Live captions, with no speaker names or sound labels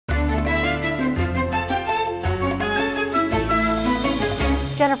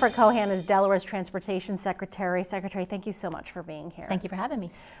Jennifer Cohan is Delaware's Transportation Secretary. Secretary, thank you so much for being here. Thank you for having me.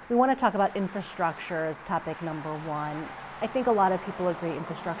 We want to talk about infrastructure as topic number one. I think a lot of people agree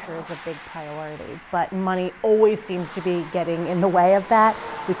infrastructure is a big priority, but money always seems to be getting in the way of that.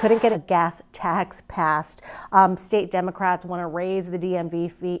 We couldn't get a gas tax passed. State Democrats want to raise the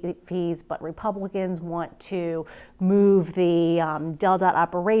DMV fees, but Republicans want to move the DelDOT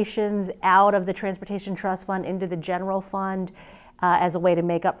operations out of the Transportation Trust Fund into the general fund as a way to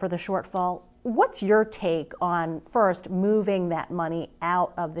make up for the shortfall. What's your take on, first, moving that money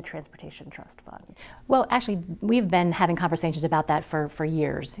out of the Transportation Trust Fund? Well, actually, we've been having conversations about that for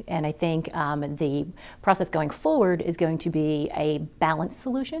years, and I think the process going forward is going to be a balanced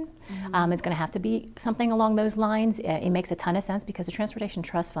solution. Mm-hmm. It's going to have to be something along those lines. It makes a ton of sense because the Transportation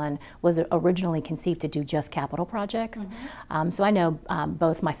Trust Fund was originally conceived to do just capital projects. Mm-hmm. So I know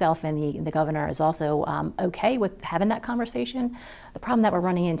both myself and the governor is also okay with having that conversation. The problem that we're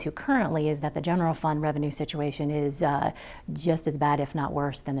running into currently is that the general fund revenue situation is just as bad, if not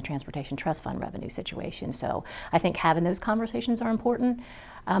worse, than the Transportation Trust Fund revenue situation. So I think having those conversations are important.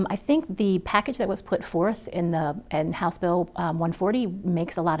 I think the package that was put forth in House Bill 140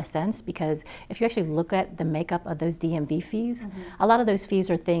 makes a lot of sense, because if you actually look at the makeup of those DMV fees, mm-hmm. a lot of those fees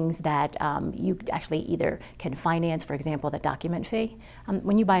are things that you actually either can finance, for example, the document fee.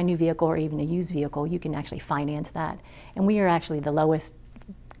 When you buy a new vehicle or even a used vehicle, you can actually finance that. And we are actually the lowest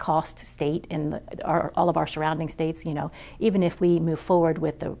cost state in all of our surrounding states. You know, even if we move forward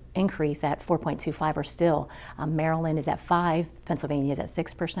with the increase at 4.25 or still, Maryland is at 5%, Pennsylvania is at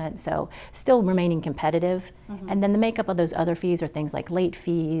 6%, so still remaining competitive. Mm-hmm. And then the makeup of those other fees are things like late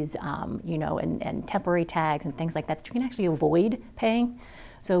fees, you know, and temporary tags and things like that you can actually avoid paying.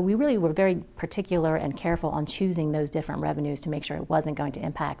 So we really were very particular and careful on choosing those different revenues to make sure it wasn't going to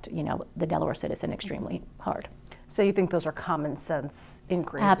impact, you know, the Delaware citizen extremely hard. So you think those are common sense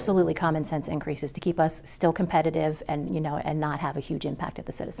increases? Absolutely common sense increases to keep us still competitive and, you know, and not have a huge impact at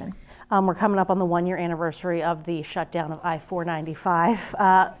the citizen. We're coming up on the 1-year anniversary of the shutdown of I-495.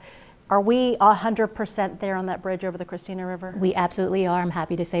 Are we 100% there on that bridge over the Christina River? We absolutely are. I'm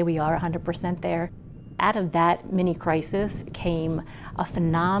happy to say we are 100% there. Out of that mini crisis came a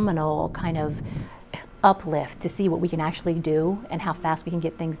phenomenal kind of uplift to see what we can actually do and how fast we can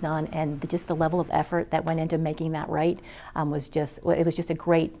get things done, and just the level of effort that went into making that right was just a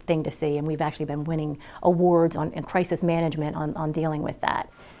great thing to see, and we've actually been winning awards in crisis management on dealing with that.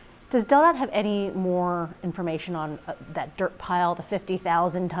 Does DelDOT have any more information on that dirt pile, the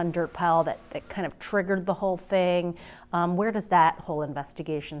 50,000-ton dirt pile that kind of triggered the whole thing? Where does that whole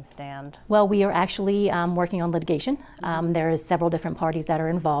investigation stand? Well, we are actually working on litigation. There is several different parties that are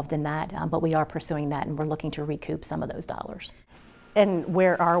involved in that, but we are pursuing that, and we're looking to recoup some of those dollars. And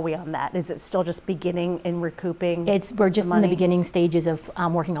where are we on that? Is it still just beginning in recouping? We're just in the beginning stages of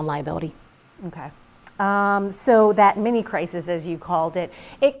working on liability. Okay. So that mini crisis, as you called it,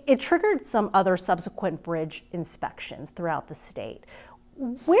 it triggered some other subsequent bridge inspections throughout the state.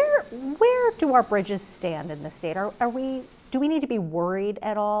 Where do our bridges stand in the state? Do we need to be worried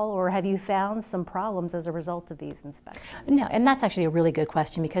at all, or have you found some problems as a result of these inspections? No, and that's actually a really good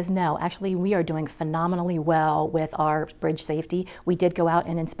question, because no, actually we are doing phenomenally well with our bridge safety. We did go out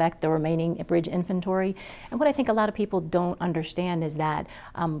and inspect the remaining bridge inventory, and what I think a lot of people don't understand is that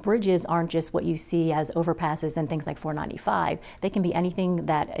bridges aren't just what you see as overpasses and things like 495. They can be anything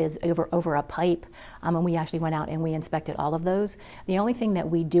that is over a pipe, and we actually went out and we inspected all of those. The only thing that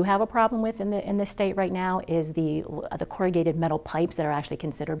we do have a problem with in the state right now is the corrugated metal pipes that are actually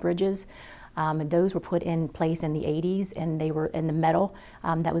considered bridges. Those were put in place in the 80s, and they were in the metal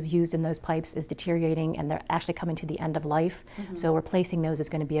that was used in those pipes is deteriorating, and they're actually coming to the end of life. Mm-hmm. So replacing those is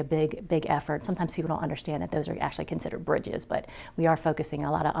going to be a big effort. Sometimes people don't understand that those are actually considered bridges, but we are focusing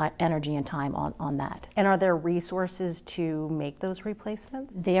a lot of energy and time on that. And are there resources to make those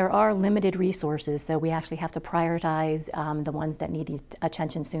replacements? There are limited resources, so we actually have to prioritize the ones that need the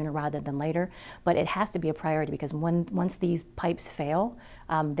attention sooner rather than later. But it has to be a priority, because once these pipes fail,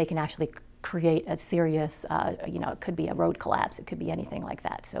 they can actually create a serious, you know, it could be a road collapse, it could be anything like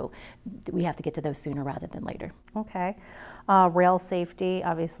that. So we have to get to those sooner rather than later. Okay. Rail safety,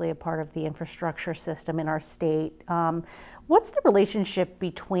 obviously a part of the infrastructure system in our state. What's the relationship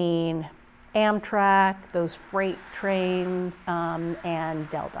between Amtrak, those freight trains, and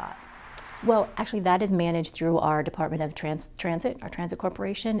DelDOT? Well, actually, that is managed through our Department of Transit, our transit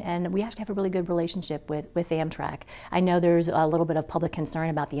corporation, and we actually have a really good relationship with Amtrak. I know there's a little bit of public concern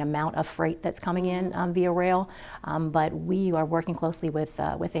about the amount of freight that's coming in via rail, but we are working closely with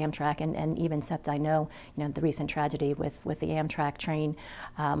Amtrak, and even SEPTA, I know, the recent tragedy with the Amtrak train.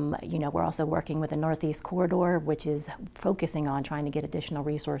 We're also working with the Northeast Corridor, which is focusing on trying to get additional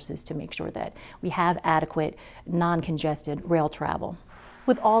resources to make sure that we have adequate, non-congested rail travel.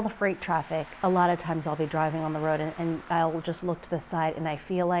 With all the freight traffic, a lot of times I'll be driving on the road and I'll just look to the side and I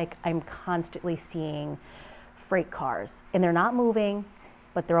feel like I'm constantly seeing freight cars. And they're not moving,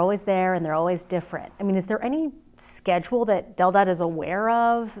 but they're always there and they're always different. I mean, is there any schedule that DelDOT is aware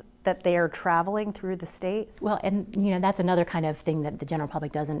of that they are traveling through the state? Well, and that's another kind of thing that the general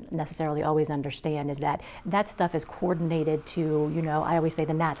public doesn't necessarily always understand, is that that stuff is coordinated to, I always say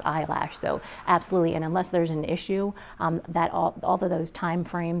the gnat's eyelash. So absolutely, and unless there's an issue, that all of those time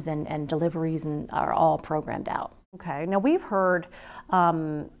frames and deliveries are all programmed out. Okay, now we've heard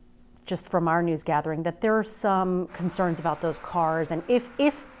just from our news gathering that there are some concerns about those cars, and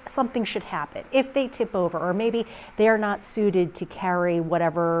if something should happen, if they tip over, or maybe they are not suited to carry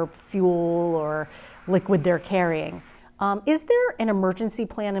whatever fuel or liquid they're carrying. Is there an emergency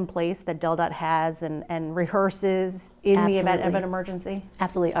plan in place that DelDOT has and rehearses in Absolutely. the event of an emergency?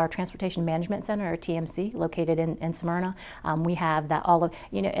 Absolutely. Our Transportation Management Center, or TMC, located in Smyrna, we have that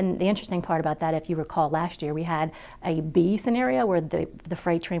and the interesting part about that, if you recall last year, we had a bee scenario where the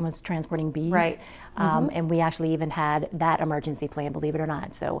freight train was transporting bees. Right. And we actually even had that emergency plan, believe it or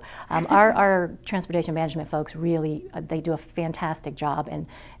not. So our transportation management folks really, they do a fantastic job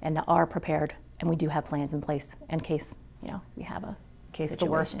and are prepared, and we do have plans in place in case we have a case situation.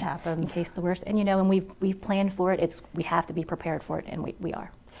 The worst happens. In case the worst, and we've planned for it. We have to be prepared for it, and we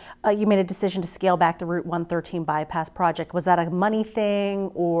are. You made a decision to scale back the Route 113 bypass project. Was that a money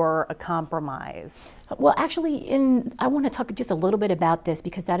thing or a compromise? Well, actually, I want to talk just a little bit about this,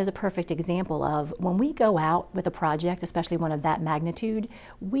 because that is a perfect example of when we go out with a project, especially one of that magnitude,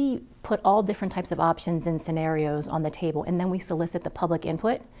 we put all different types of options and scenarios on the table, and then we solicit the public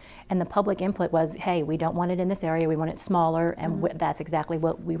input. And the public input was, hey, we don't want it in this area, we want it smaller, and that's exactly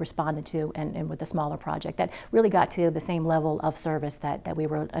what we responded to, and with the smaller project. That really got to the same level of service that we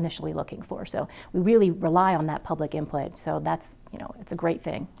were initially looking for. So we really rely on that public input. So that's, it's a great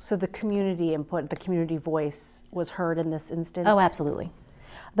thing. So the community input, the community voice was heard in this instance? Oh, absolutely.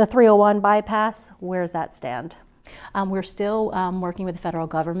 The 301 bypass, where does that stand? We're still working with the federal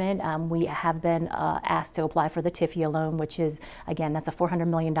government. We have been asked to apply for the TIFIA loan, which is, again, that's a $400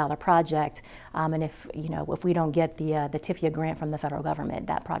 million project. And if we don't get the TIFIA grant from the federal government,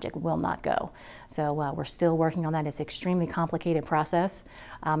 that project will not go. So we're still working on that. It's an extremely complicated process.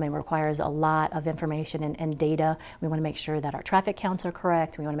 It requires a lot of information and data. We want to make sure that our traffic counts are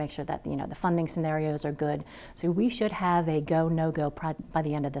correct. We want to make sure that the funding scenarios are good. So we should have a go, no-go by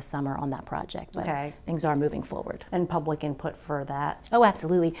the end of the summer on that project. But things are moving forward. And public input for that? Oh,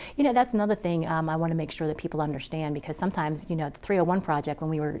 absolutely. That's another thing I want to make sure that people understand, because sometimes, the 301 project, when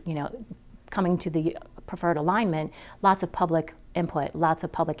we were, coming to the preferred alignment, lots of public input, lots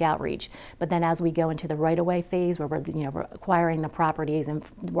of public outreach. But then as we go into the right-of-way phase, where we're acquiring the properties and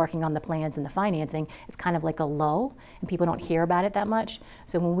working on the plans and the financing, it's kind of like a lull, and people don't hear about it that much.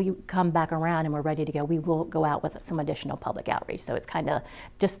 So when we come back around and we're ready to go, we will go out with some additional public outreach. So it's kind of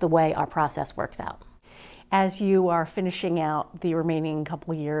just the way our process works out. As you are finishing out the remaining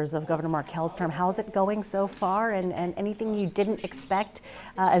couple years of Governor Markell's term, how's it going so far, and anything you didn't expect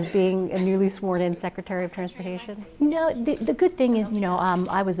as being a newly sworn-in Secretary of Transportation? No, the good thing is,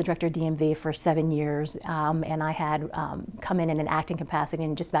 I was the Director of DMV for 7 years, and I had come in an acting capacity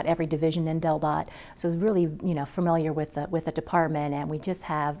in just about every division in DelDOT, so I was really, familiar with the department, and we just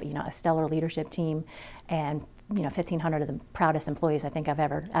have, a stellar leadership team, and 1,500 of the proudest employees I think I've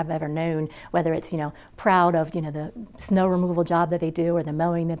ever known, whether it's, proud of, the snow removal job that they do, or the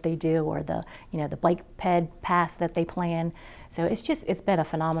mowing that they do, or the, the bike ped pass that they plan. So it's been a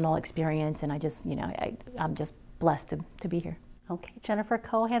phenomenal experience, and I just, I'm just blessed to be here. Okay, Jennifer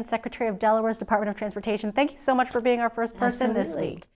Cohan, Secretary of Delaware's Department of Transportation, thank you so much for being our first person this week.